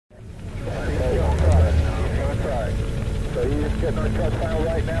getting our truck file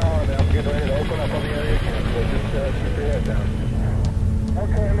right now, and I'm getting ready to open up on the area again. So just keep your head down.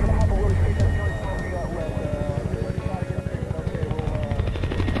 Okay, I'm going to pop a little speed that joint phone we got left.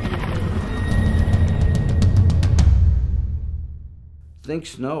 Think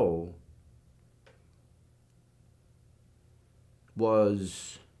Snow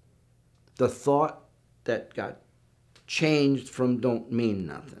was the thought that got changed from Don't Mean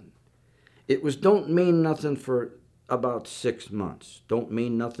Nothing. It was Don't Mean Nothing for about 6 months. Don't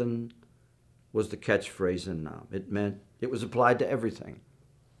Mean Nothing was the catchphrase in Nam. It was applied to everything.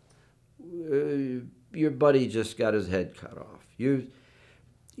 Your buddy just got his head cut off. You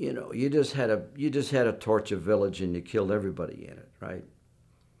just had a torch a village and you killed everybody in it, right?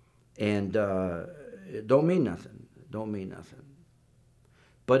 And don't mean nothing. Don't mean nothing.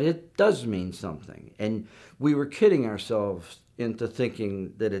 But it does mean something. And we were kidding ourselves into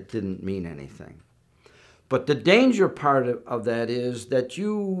thinking that it didn't mean anything. But the danger part of that is that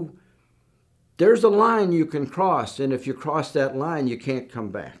there's a line you can cross, and if you cross that line, you can't come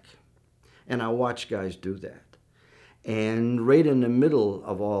back. And I watch guys do that. And right in the middle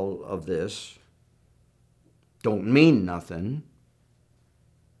of all of this, don't mean nothing,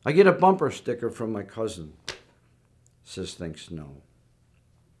 I get a bumper sticker from my cousin. It says, Think Snow.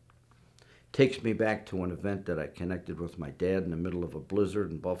 Takes me back to an event that I connected with my dad in the middle of a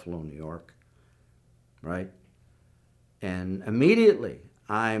blizzard in Buffalo, New York, right? And immediately,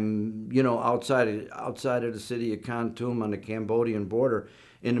 I'm, outside of the city of Kontum on the Cambodian border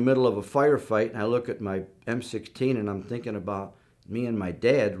in the middle of a firefight, and I look at my M16 and I'm thinking about me and my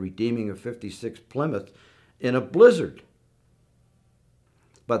dad redeeming a 56 Plymouth in a blizzard.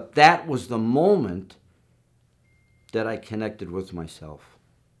 But that was the moment that I connected with myself.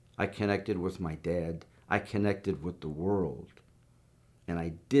 I connected with my dad. I connected with the world. And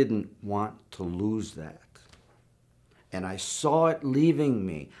I didn't want to lose that. And I saw it leaving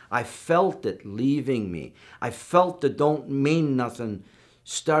me. I felt it leaving me. I felt the don't mean nothing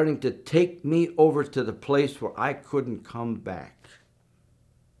starting to take me over to the place where I couldn't come back.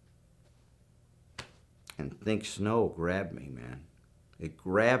 And Think Snow grabbed me, man. It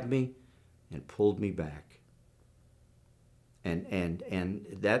grabbed me and pulled me back. And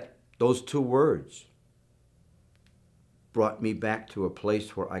those two words brought me back to a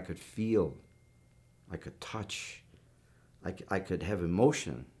place where I could feel, I could touch, I could have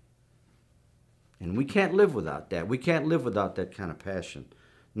emotion. And we can't live without that. We can't live without that kind of passion.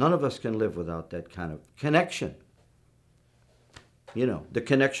 None of us can live without that kind of connection. The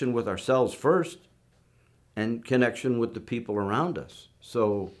connection with ourselves first and connection with the people around us.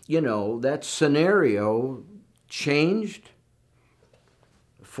 So, that scenario changed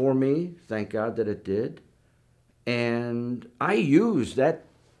for me. Thank God that it did. And I used that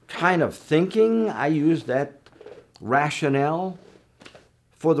kind of thinking, I used that rationale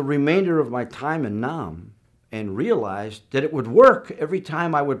for the remainder of my time in Nam and realized that it would work every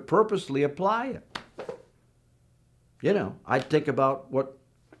time I would purposely apply it. I'd think about what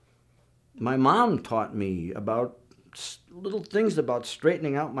my mom taught me about little things about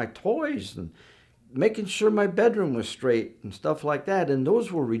straightening out my toys and making sure my bedroom was straight and stuff like that. And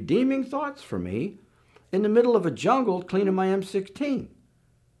those were redeeming thoughts for me in the middle of a jungle cleaning my M16.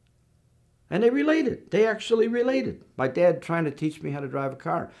 And they related. They actually related. My dad trying to teach me how to drive a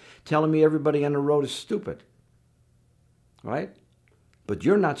car, telling me everybody on the road is stupid. Right? But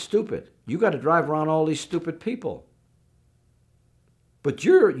you're not stupid. You got to drive around all these stupid people. But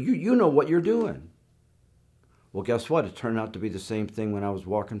you know what you're doing. Well, guess what? It turned out to be the same thing when I was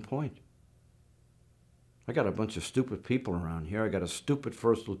walking point. I got a bunch of stupid people around here. I got a stupid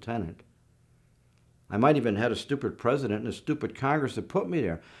first lieutenant. I might even had a stupid president and a stupid Congress that put me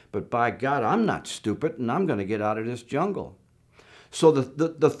there. But by God, I'm not stupid, and I'm going to get out of this jungle. So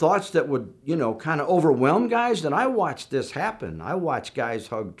the thoughts that would, kind of overwhelm guys, and I watched this happen. I watched guys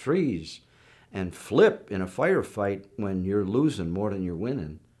hug trees and flip in a firefight when you're losing more than you're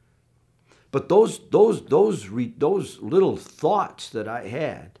winning. But those little thoughts that I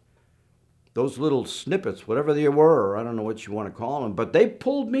had, those little snippets, whatever they were, I don't know what you want to call them, but they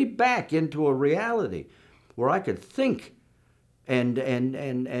pulled me back into a reality where I could think and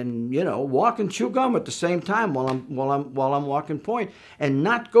walk and chew gum at the same time while I'm walking point, and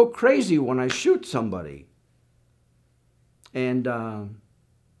not go crazy when I shoot somebody. And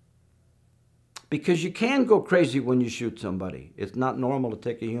because you can go crazy when you shoot somebody. It's not normal to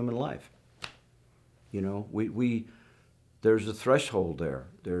take a human life. There's a threshold there.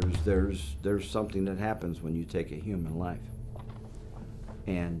 There's something that happens when you take a human life.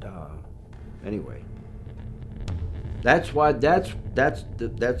 And anyway, that's how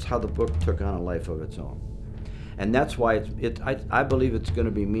the book took on a life of its own. And that's why I believe it's going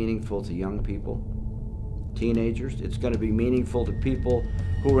to be meaningful to young people, teenagers. It's going to be meaningful to people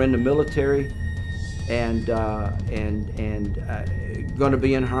who are in the military and going to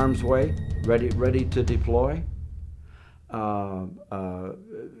be in harm's way, ready to deploy. And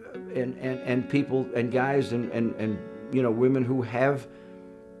people and guys and you know, women who have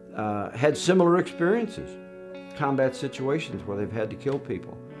had similar experiences, combat situations where they've had to kill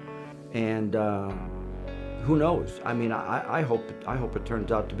people, and who knows? I mean, I hope it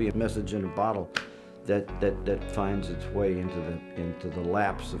turns out to be a message in a bottle that finds its way into the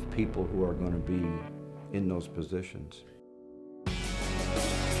laps of people who are going to be in those positions.